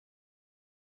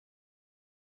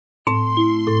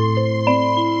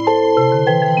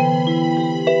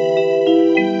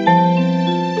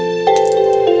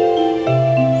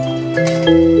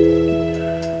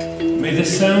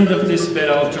this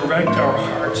bell direct our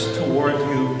hearts toward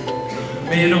you.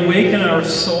 May it awaken our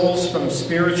souls from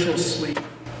spiritual sleep.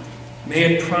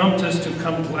 May it prompt us to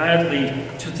come gladly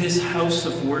to this house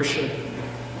of worship.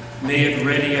 May it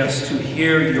ready us to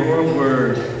hear your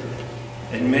word.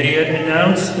 And may it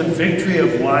announce the victory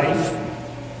of life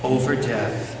over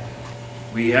death.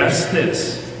 We ask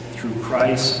this through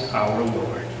Christ our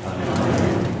Lord.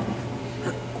 Amen.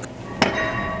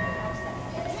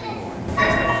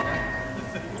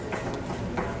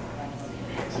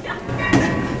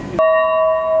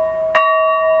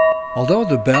 Although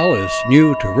the bell is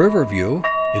new to Riverview,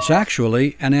 it's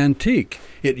actually an antique.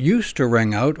 It used to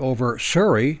ring out over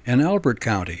Surrey and Albert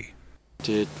County.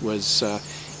 It was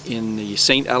in the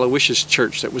St. Aloysius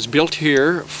Church that was built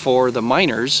here for the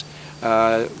miners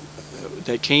that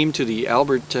came to the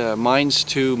Albert mines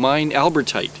to mine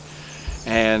Albertite.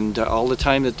 And all the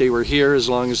time that they were here, as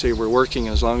long as they were working,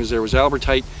 as long as there was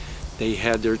Albertite, they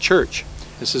had their church.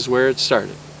 This is where it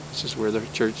started. This is where the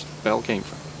church bell came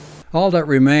from. All that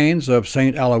remains of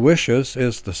St. Aloysius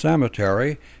is the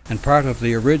cemetery and part of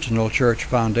the original church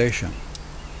foundation.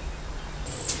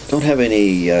 Don't have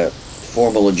any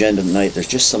formal agenda tonight. There's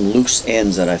just some loose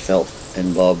ends that I felt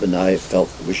involved, and I felt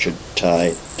we should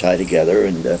tie together.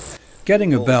 And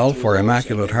getting a bell for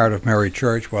Immaculate Heart of Mary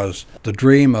Church was the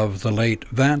dream of the late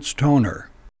Vance Toner.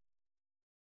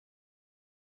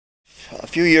 A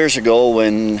few years ago,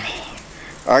 when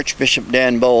Archbishop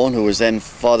Dan Bowen, who was then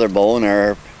Father Bowen,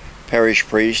 our parish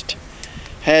priest,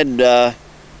 had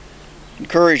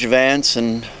encouraged Vance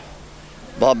and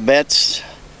Bob Betts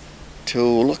to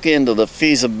look into the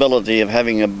feasibility of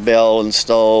having a bell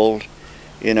installed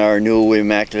in our new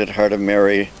Immaculate Heart of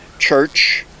Mary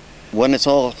Church. When it's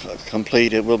all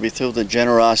complete, it will be through the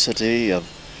generosity of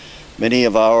many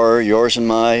of yours and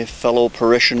my fellow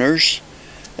parishioners,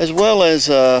 as well as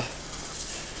a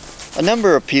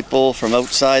number of people from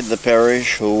outside the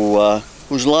parish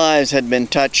whose lives had been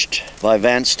touched by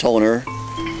Vance Toner. I'm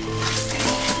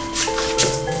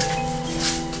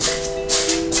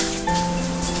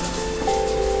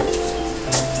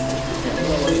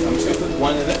just going to put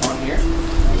one of it on here.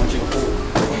 I want you to hold it.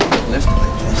 Lift it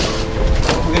like this.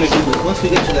 What we're going to do is, once we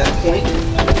get to that point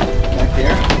back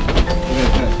there, we're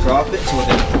going to kind of drop it so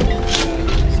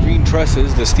that green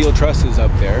trusses, the steel trusses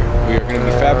up there, we are going to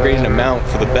be fabricating a mount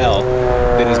for the bell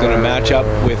that is going to match up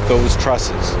with those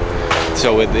trusses.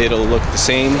 So it'll look the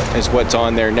same as what's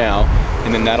on there now,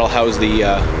 and then that'll house the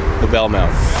bell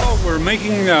mount. Well, we're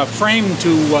making a frame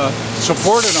to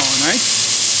support it on, right?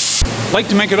 Like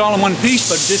to make it all in one piece,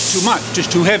 but just too much, just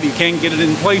too heavy. Can't get it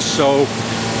in place, so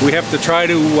we have to try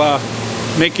to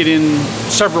make it in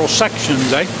several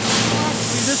sections, eh?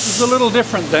 This is a little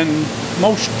different than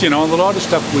most, a lot of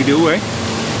stuff we do, eh?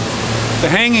 The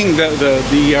hanging,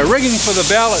 the rigging for the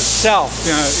bell itself,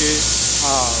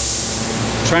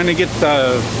 trying to get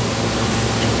the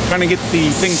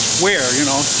thing square,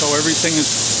 so everything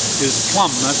is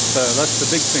plumb. That's the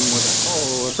big thing with it.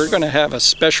 Oh, if we're going to have a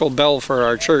special bell for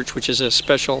our church, which is a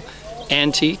special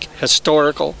antique,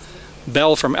 historical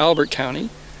bell from Albert County,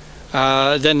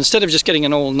 then instead of just getting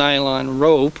an old nylon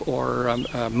rope or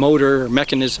a motor or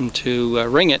mechanism to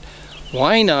ring it,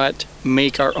 why not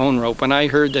make our own rope? When I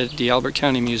heard that the Albert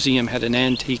County Museum had an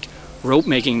antique rope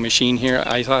making machine here,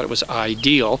 I thought it was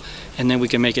ideal, and then we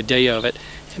can make a day of it,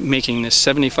 making this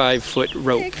 75-foot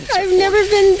rope. I've never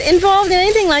been involved in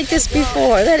anything like this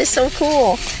before. That is so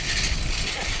cool.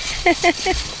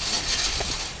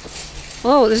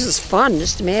 Oh, this is fun.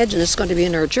 Just imagine it's going to be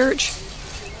in our church,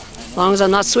 as long as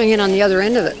I'm not swinging on the other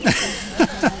end of it.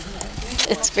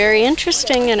 It's very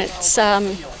interesting, and it's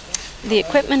the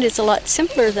equipment is a lot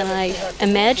simpler than I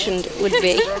imagined it would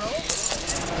be.